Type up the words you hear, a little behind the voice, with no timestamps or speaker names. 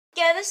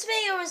Yeah, this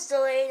video was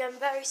delayed. I'm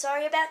very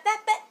sorry about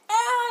that, but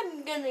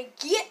I'm gonna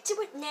get to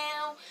it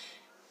now.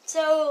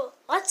 So,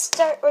 let's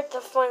start with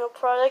the final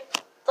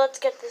product. Let's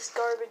get this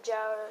garbage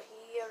out of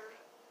here.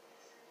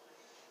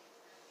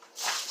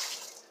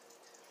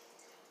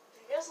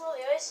 I guess all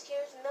the ice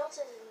cubes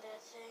melted in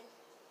that thing.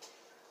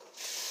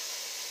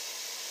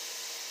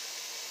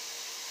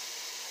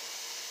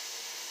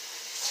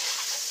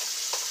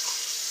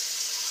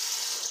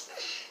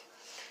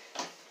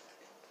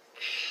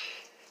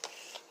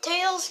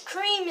 Tails'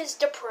 cream is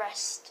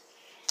depressed.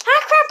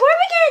 Ah, crap, what are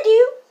we gonna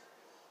do?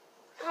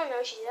 I don't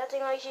know, she's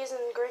acting like she's in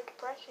a Great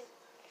Depression.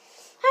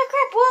 Ah,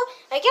 crap, well,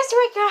 I guess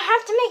we're gonna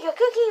have to make a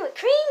cooking with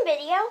cream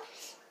video.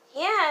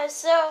 Yeah,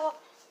 so,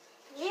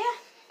 yeah.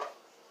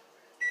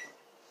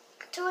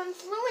 To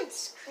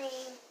influence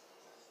cream.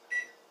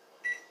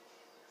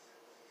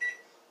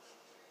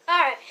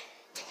 Alright.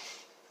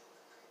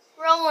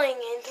 Rolling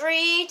in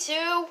 3,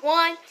 2,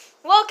 1.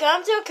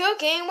 Welcome to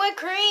Cooking with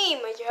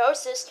Cream with your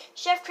hostess,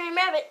 Chef Cream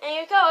Rabbit, and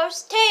your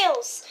co-host,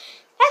 Tails.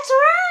 That's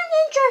wrong,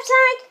 intro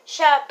sonic.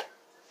 Shut up.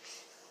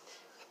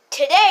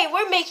 Today,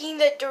 we're making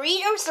the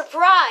Dorito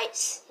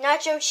surprise.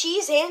 Nacho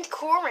cheese and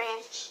Cool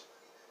Ranch.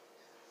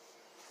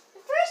 The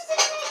first thing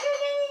that you're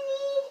going to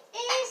need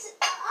is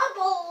a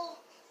bowl.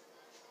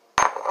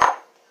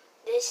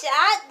 This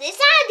ought to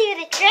do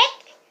the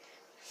trick.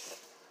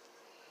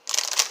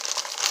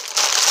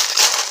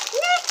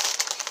 Next,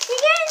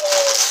 you're going to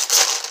need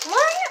 1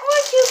 or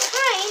 2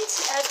 kinds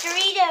of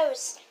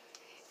Doritos.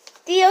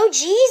 The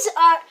OGs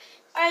are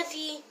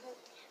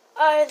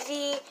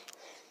the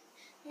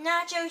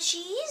nacho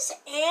cheese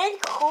and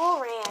Cool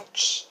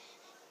Ranch.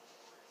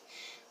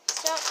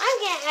 So I'm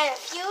going to add a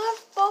few of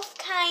both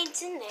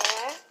kinds in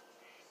there.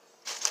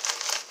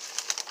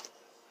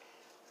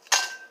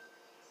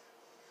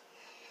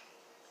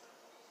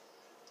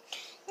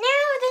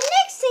 Now the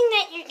next thing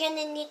that you're going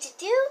to need to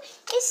do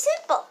is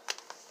simple.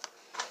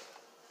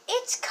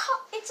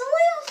 It's a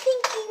little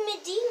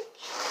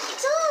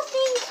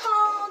thing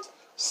called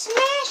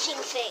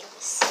smashing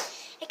things.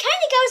 It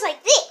kind of goes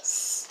like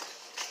this.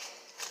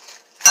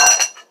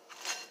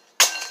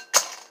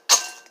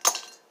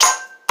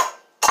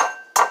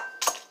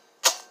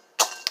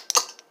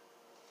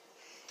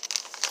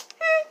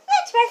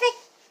 That's perfect.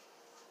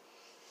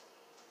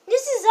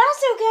 This is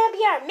also going to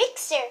be our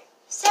mixer,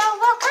 so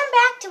we'll come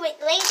back to it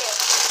later.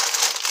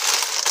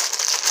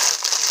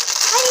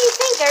 What do you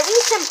think? Are we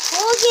some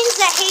hooligans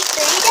that hate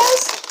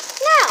Doritos?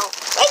 No,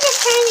 we're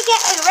just trying to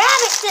get a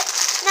rabbit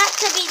not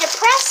to be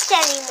depressed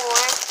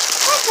anymore.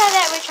 That's all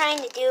that we're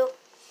trying to do.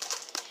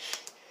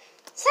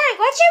 Sonic,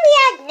 what should we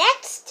add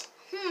next?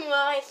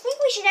 Well, I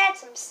think we should add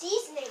some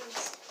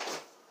seasonings.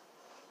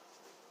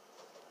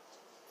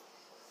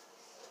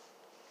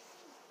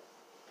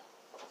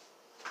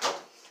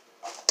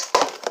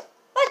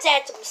 Let's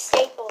add some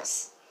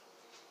staples.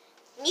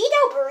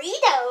 Neato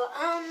burrito.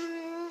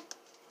 I'm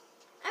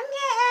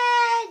gonna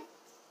add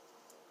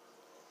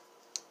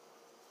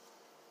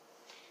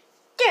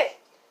dirt.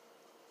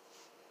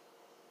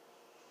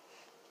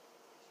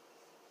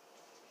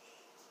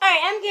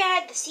 Alright, I'm gonna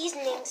add the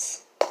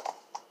seasonings.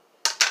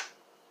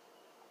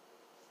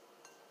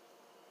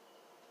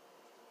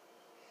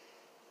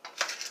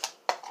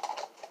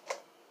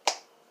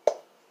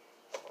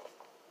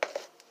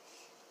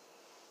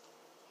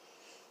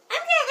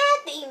 I'm gonna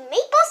add the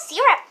maple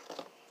syrup.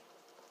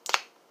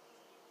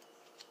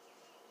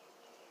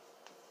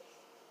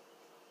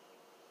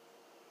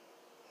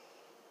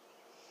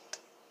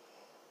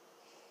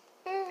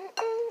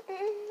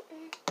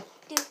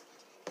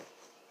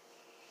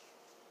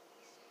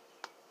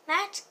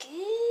 That's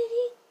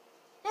good.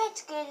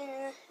 That's good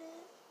enough.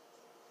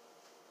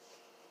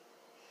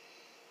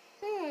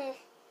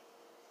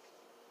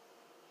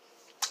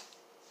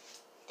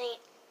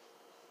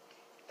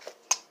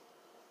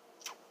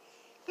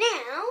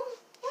 Now,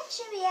 what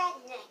should we add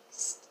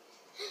next?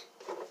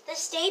 The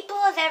staple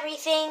of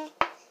everything,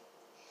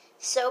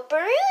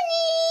 soap-a-rooney.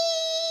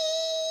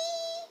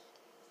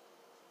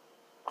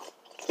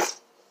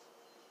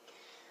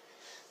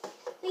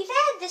 We've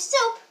added the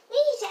soap. We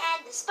need to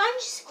add the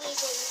sponge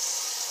squeezings.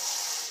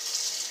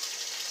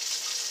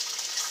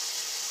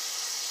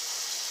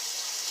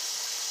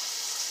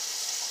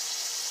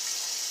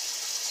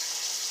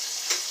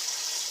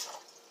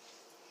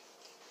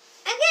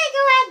 I'm gonna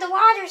go add the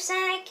water,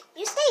 Sonic.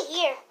 You stay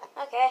here.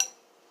 Okay.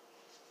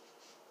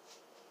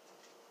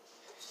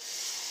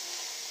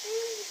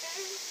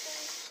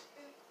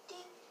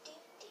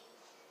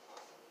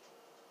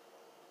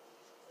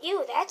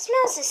 Ew, that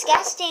smells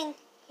disgusting.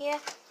 Yeah,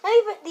 let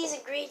me put these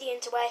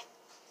ingredients away.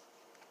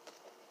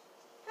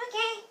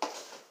 Okay.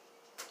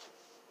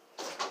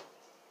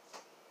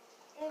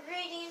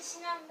 Ingredients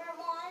number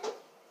 1.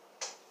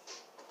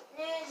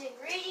 There's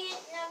ingredient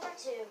number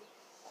 2.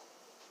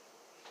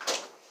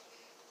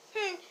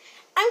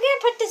 I'm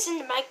gonna put this in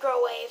the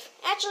microwave.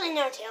 Actually,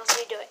 no, Tails,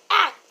 you do it.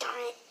 Ah, darn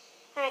it.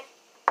 Alright.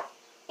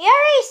 We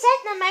already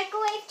set the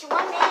microwave to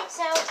 1 minute,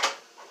 so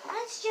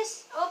let's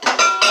just open it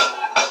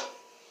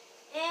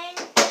and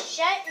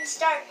shut and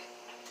start.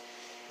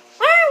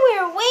 While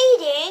we're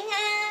waiting,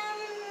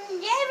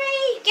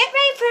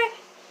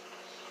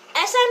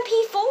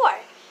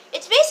 MP4.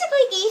 It's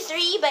basically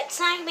E3, but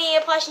Sonic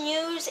Mania Plus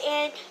News,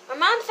 and our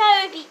mom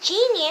thought it would be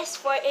genius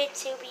for it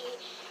to be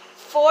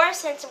 4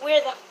 since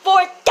we're the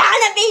 4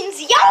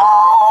 Donovans, yo!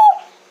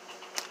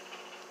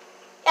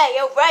 Yeah,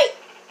 you're right.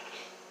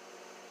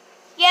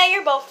 Yeah,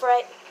 you're both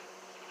right.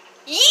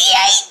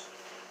 Yay!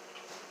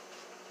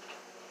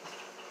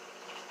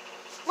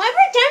 Why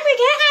pretend we're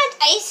gonna add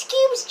ice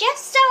cubes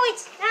just so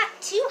it's not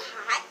too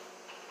hot?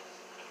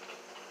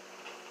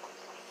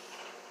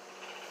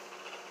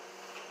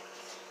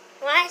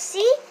 Wanna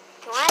see?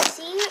 Wanna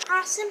see, you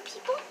awesome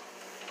people?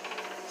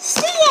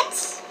 See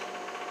it!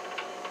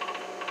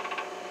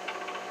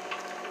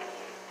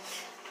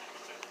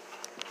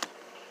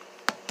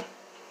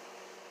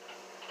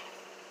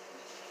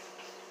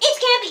 It's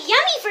gonna be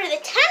yummy for the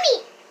tummy.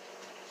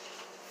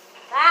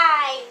 5,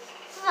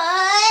 4,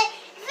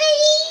 3,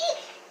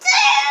 2,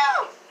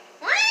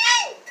 1.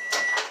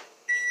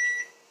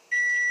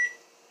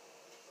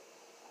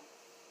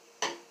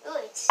 Ooh,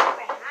 it's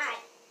super hot.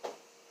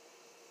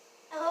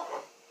 I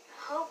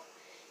hope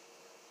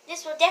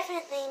this will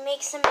definitely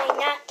make somebody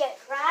not get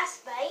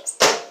frostbite.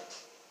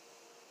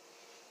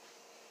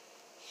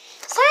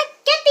 So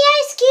get the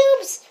ice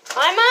cubes.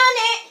 I'm on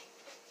it.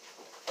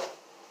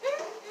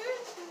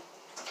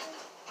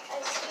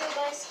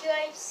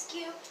 Ice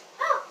cube.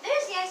 Oh,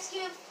 there's the ice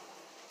cube.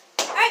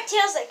 Alright,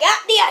 Tails, I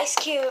got the ice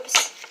cubes.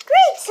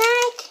 Great,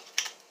 Sonic.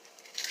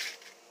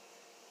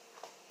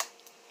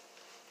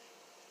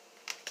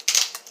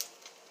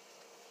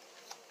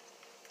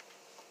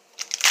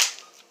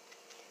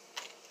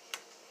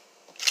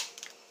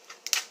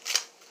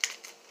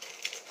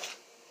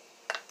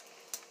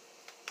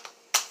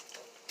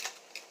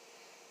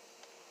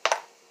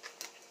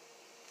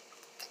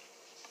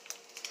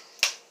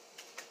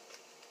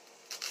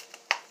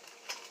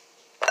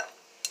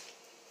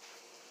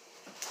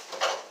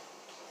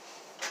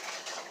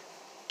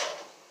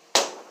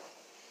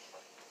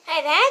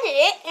 I've added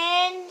it,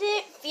 and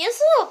it feels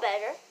a little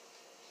better.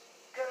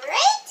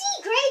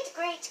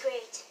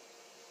 Great.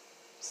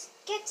 Just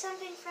get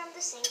something from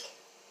the sink.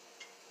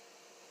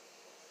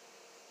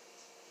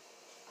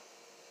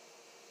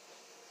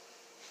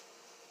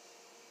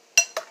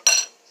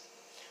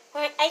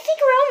 Alright, I think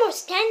we're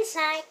almost done,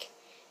 Sonic.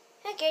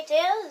 Okay,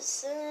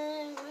 Tails,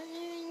 what do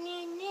we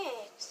need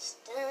next?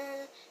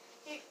 No.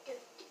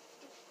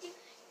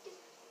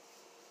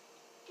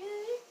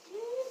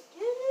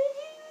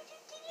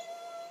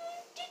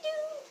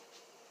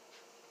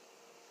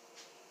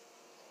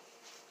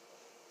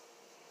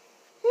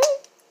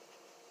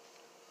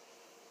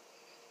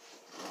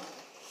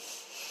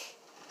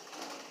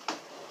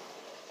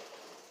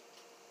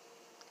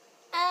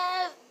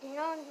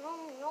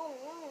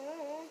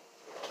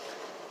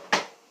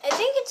 I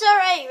think it's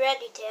already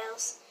ready,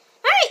 Tails.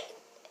 Alright,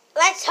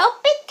 let's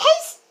hope it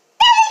tastes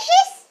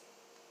delicious.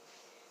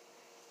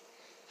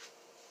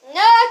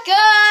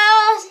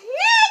 Knuckles,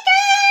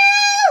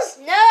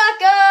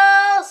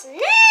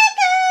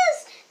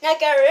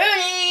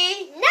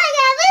 Knuckaroonie,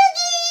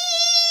 Knuggaloogie.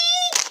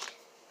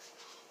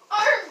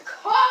 I'm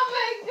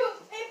coming, you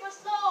paper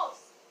stones.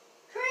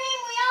 Cream,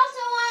 we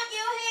also want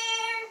you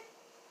here.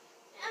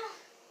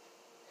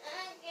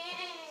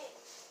 Okay.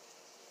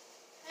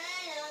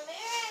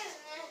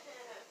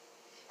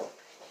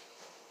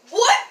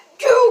 What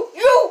do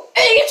you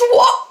idiots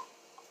want?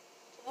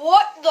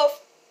 What the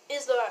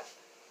is that?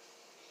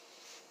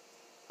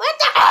 What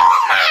the? Oh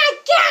my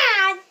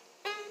God!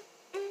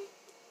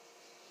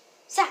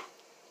 So,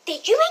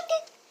 did you make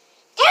it?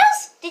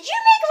 Tails, did you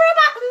make a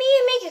robot with me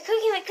and make a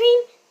cookie with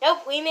cream?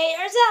 Nope, we made it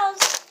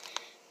ourselves.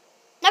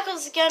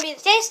 Knuckles is gonna be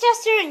the taste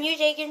tester, and you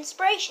take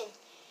inspiration.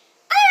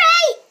 All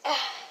right.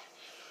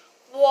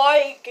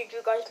 Why did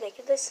you guys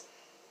make this?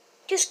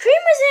 Because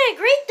Cream was in a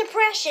Great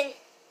Depression.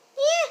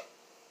 Yeah.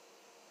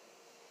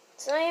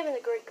 It's not even the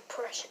Great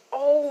Depression.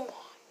 Oh my.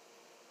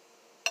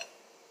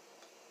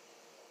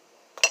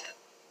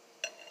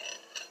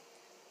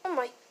 Oh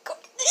my God.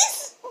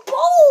 This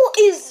bowl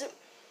is...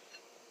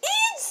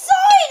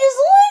 inside is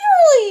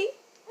literally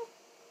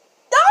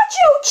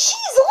nacho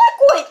cheese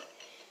liquid.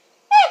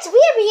 That's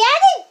weird. We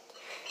added...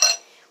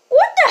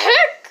 what the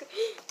heck?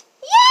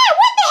 Yeah,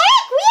 what the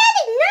heck? We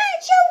added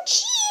nacho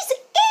cheese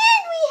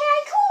and we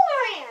had Cool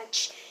Ranch.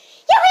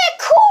 Yeah, we had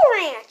Cool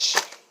Ranch.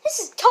 This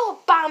is total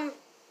bomb.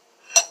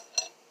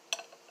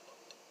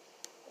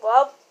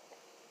 Well,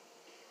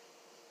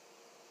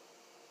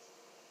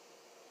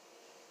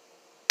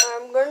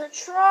 I'm gonna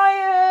try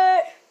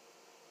it.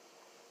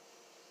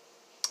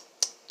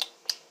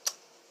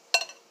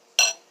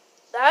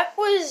 That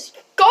was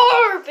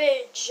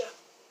garbage.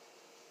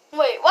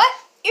 Wait, what?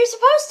 You're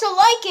supposed to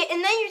like it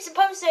and then you're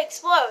supposed to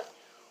explode.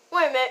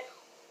 Wait a minute.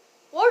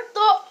 What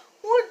the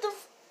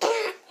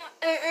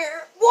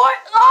what?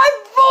 I'm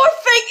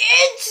morphing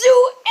into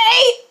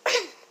a...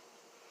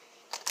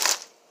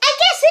 I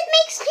guess it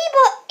makes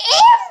people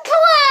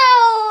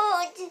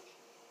implode.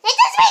 It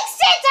does make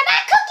sense. I'm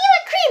not Cookie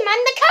with Cream.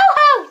 I'm the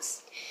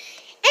co-host.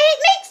 And it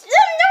makes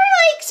them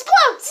normally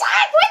explode.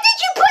 Sonic, what did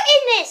you put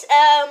in this?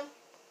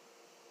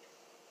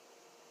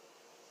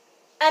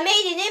 I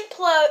made it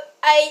implode.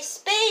 I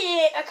spit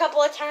it a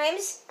couple of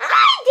times.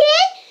 I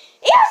did.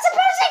 It was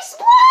supposed to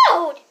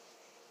explode.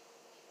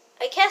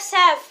 I guess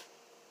have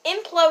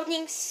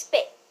imploding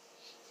spit.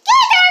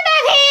 Get out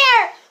of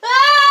here!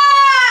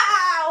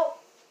 Ow!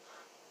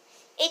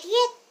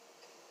 Idiot.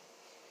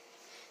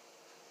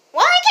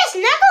 Well, I guess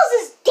Knuckles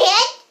is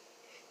dead.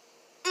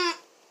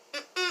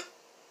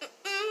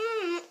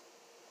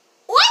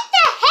 What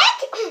the heck?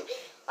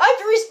 I have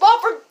to respawn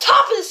from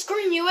top of the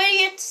screen, you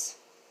idiots.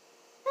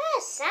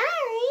 Oh, sorry.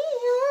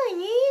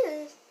 Oh,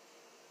 yes.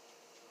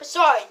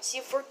 Besides,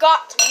 you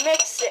forgot to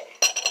mix it.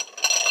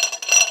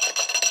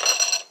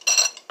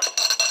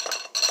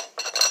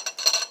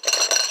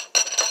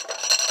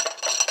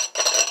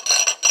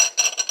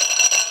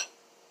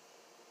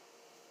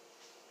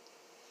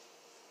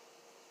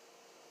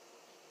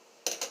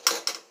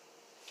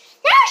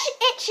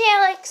 It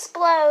shall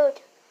explode.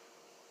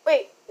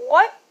 Wait,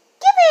 what?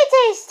 Give me a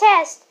taste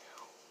test.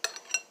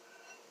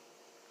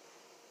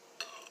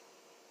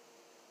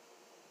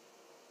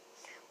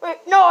 Wait,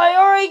 no,